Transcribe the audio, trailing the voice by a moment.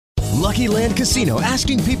Lucky Land Casino,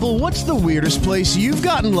 asking people, what's the weirdest place you've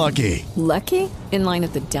gotten lucky? Lucky? In line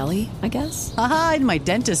at the deli, I guess? Aha, in my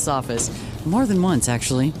dentist's office. More than once,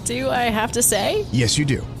 actually. Do I have to say? Yes, you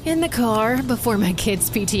do. In the car before my kids'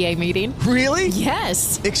 PTA meeting. Really?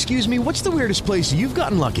 Yes. Excuse me, what's the weirdest place you've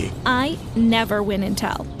gotten lucky? I never win and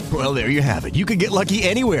tell. Well, there you have it. You can get lucky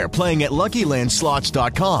anywhere, playing at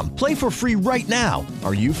LuckyLandSlots.com. Play for free right now.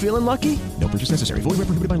 Are you feeling lucky? No purchase necessary. Void where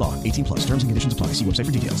prohibited by law. 18 plus. Terms and conditions apply. See website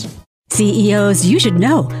for details. CEOs you should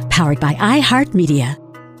know, powered by iHeartMedia.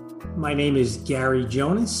 My name is Gary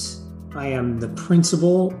Jonas. I am the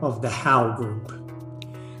principal of the Howe Group.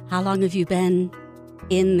 How long have you been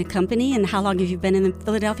in the company, and how long have you been in the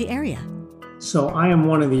Philadelphia area? So I am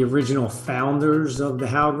one of the original founders of the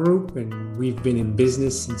Howe Group, and we've been in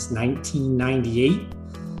business since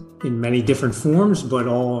 1998 in many different forms, but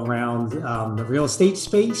all around the real estate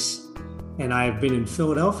space. And I've been in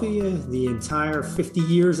Philadelphia the entire 50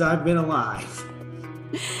 years I've been alive.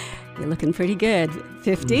 You're looking pretty good.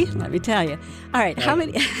 50, let me tell you. All right, how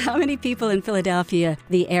many people in Philadelphia,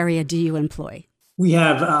 the area, do you employ? We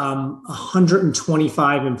have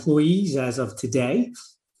 125 employees as of today,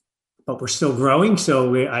 but we're still growing.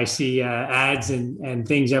 So I see ads and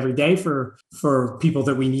things every day for people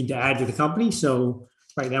that we need to add to the company. So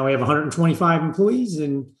right now we have 125 employees,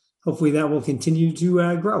 and hopefully that will continue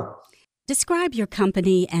to grow. Describe your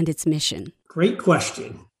company and its mission. Great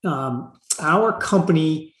question. Our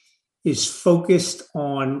company is focused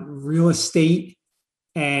on real estate,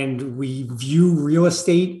 and we view real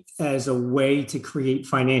estate as a way to create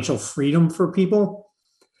financial freedom for people.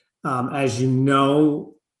 As you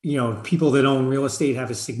know, people that own real estate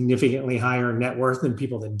have a significantly higher net worth than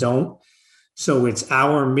people that don't. So it's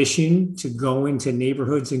our mission to go into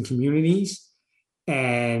neighborhoods and communities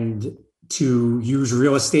and to use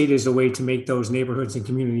real estate as a way to make those neighborhoods and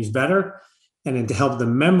communities better, and then to help the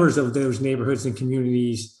members of those neighborhoods and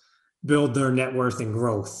communities build their net worth and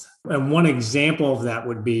growth. And one example of that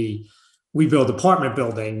would be we build apartment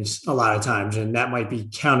buildings a lot of times, and that might be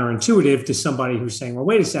counterintuitive to somebody who's saying, well,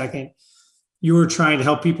 wait a second, you were trying to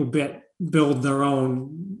help people build their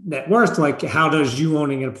own net worth. Like, how does you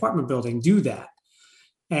owning an apartment building do that?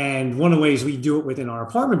 And one of the ways we do it within our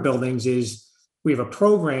apartment buildings is we have a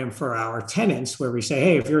program for our tenants where we say,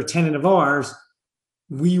 hey, if you're a tenant of ours,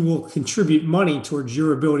 we will contribute money towards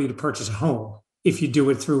your ability to purchase a home if you do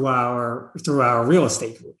it through our real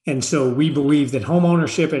estate group. And so we believe that home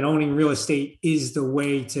ownership and owning real estate is the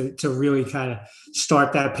way to really kind of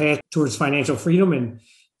start that path towards financial freedom.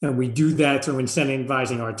 And we do that through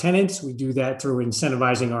incentivizing our tenants. We do that through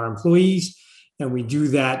incentivizing our employees. And we do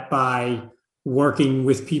that by working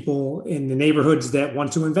with people in the neighborhoods that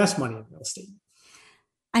want to invest money in real estate.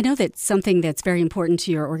 I know that something that's very important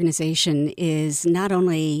to your organization is not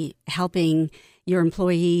only helping your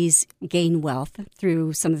employees gain wealth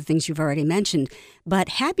through some of the things you've already mentioned, but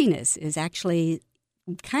happiness is actually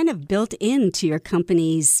kind of built into your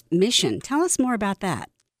company's mission. Tell us more about that.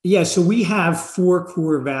 Yeah, so we have 4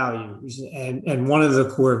 core values, and one of the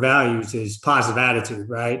core values is positive attitude,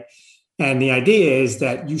 right? And the idea is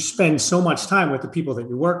that you spend so much time with the people that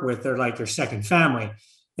you work with, they're like your second family.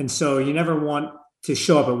 And so you never want to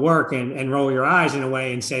show up at work and roll your eyes in a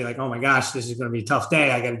way and say like, oh my gosh, this is going to be a tough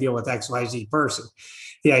day. I got to deal with XYZ person.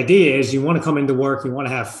 The idea is you want to come into work, you want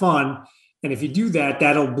to have fun. And if you do that,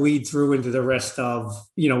 that'll bleed through into the rest of,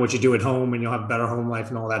 what you do at home, and you'll have a better home life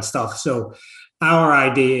and all that stuff. So our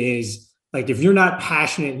idea is like, if you're not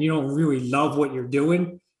passionate and you don't really love what you're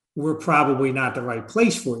doing, we're probably not the right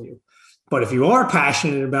place for you. But if you are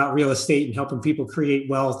passionate about real estate and helping people create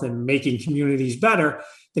wealth and making communities better,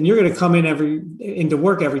 then you're going to come into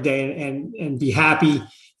work every day and be happy.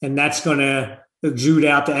 And that's going to exude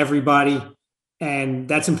out to everybody. And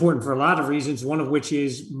that's important for a lot of reasons, one of which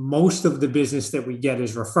is most of the business that we get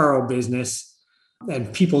is referral business.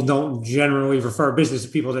 And people don't generally refer business to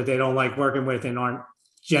people that they don't like working with and aren't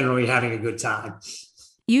generally having a good time.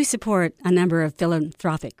 You support a number of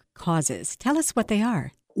philanthropic causes. Tell us what they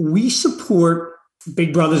are. We support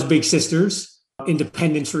Big Brothers, Big Sisters,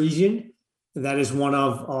 Independence Region. That is one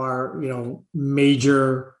of our,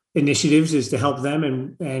 major initiatives, is to help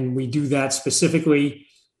them. And we do that specifically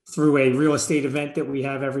through a real estate event that we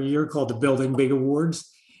have every year called the Building Big Awards.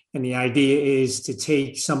 And the idea is to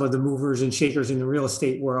take some of the movers and shakers in the real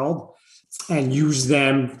estate world and use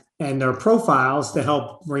them and their profiles to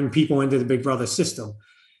help bring people into the Big Brother system.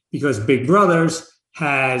 Because Big Brothers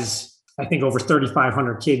has, I think, over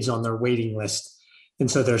 3,500 kids on their waiting list. And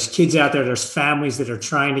so there's kids out there, there's families that are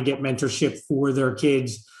trying to get mentorship for their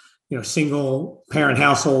kids, single parent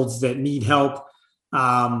households that need help.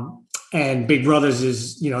 And Big Brothers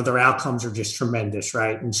is, their outcomes are just tremendous,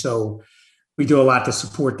 right? And so we do a lot to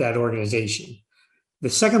support that organization. The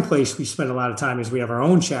second place we spend a lot of time is we have our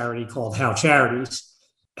own charity called How Charities.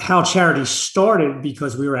 How Charities started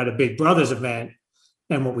because we were at a Big Brothers event.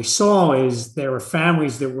 And what we saw is there were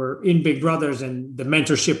families that were in Big Brothers and the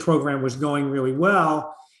mentorship program was going really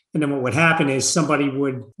well. And then what would happen is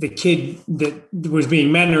the kid that was being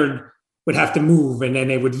mentored would have to move, and then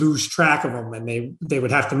they would lose track of them, and they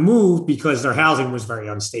would have to move because their housing was very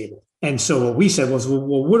unstable. And so what we said was,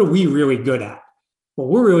 well, what are we really good at? Well,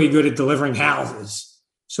 we're really good at delivering houses.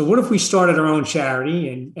 So what if we started our own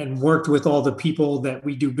charity and worked with all the people that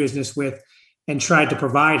we do business with and tried to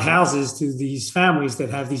provide houses to these families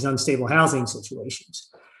that have these unstable housing situations?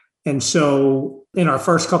 And so in our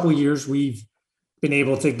first couple of years, we've been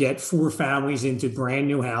able to get 4 families into brand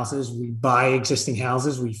new houses. We buy existing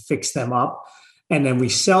houses, we fix them up, and then we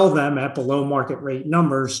sell them at below market rate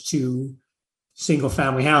numbers to single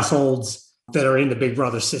family households that are in the Big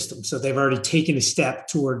Brother system. So they've already taken a step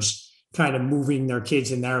towards kind of moving their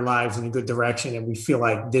kids and their lives in a good direction. And we feel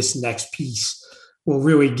like this next piece will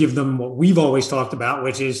really give them what we've always talked about,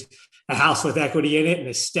 which is a house with equity in it and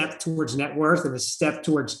a step towards net worth and a step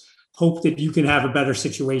towards hope that you can have a better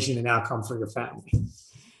situation and outcome for your family.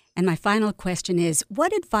 And my final question is,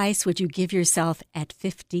 what advice would you give yourself at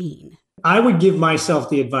 15? I would give myself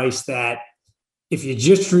the advice that if you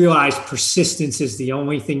just realize persistence is the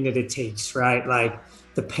only thing that it takes, right? Like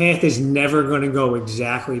the path is never going to go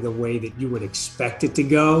exactly the way that you would expect it to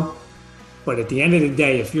go. But at the end of the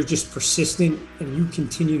day, if you're just persistent and you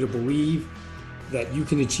continue to believe that you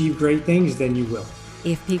can achieve great things, then you will.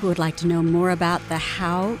 If people would like to know more about the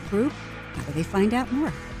How Group, how do they find out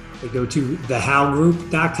more? They go to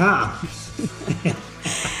thehowgroup.com.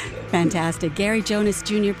 Fantastic. Gary Jonas,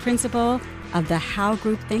 Jr., Principal of the How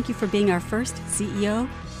Group. Thank you for being our first CEO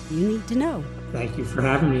you need to know. Thank you for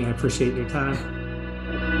having me. I appreciate your time.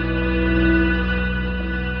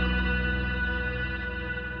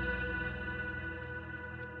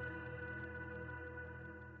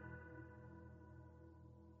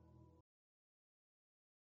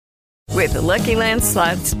 With the Lucky Land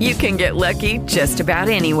Slots, you can get lucky just about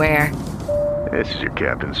anywhere. This is your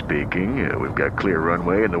captain speaking. We've got clear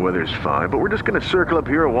runway and the weather's fine, but we're just going to circle up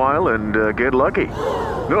here a while and get lucky.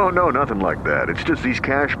 No, nothing like that. It's just these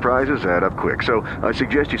cash prizes add up quick. So I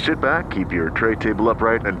suggest you sit back, keep your tray table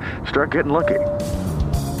upright, and start getting lucky.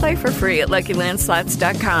 Play for free at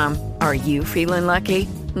LuckyLandSlots.com. Are you feeling lucky?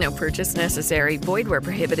 No purchase necessary. Void where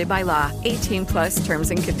prohibited by law. 18+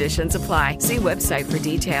 terms and conditions apply. See website for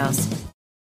details.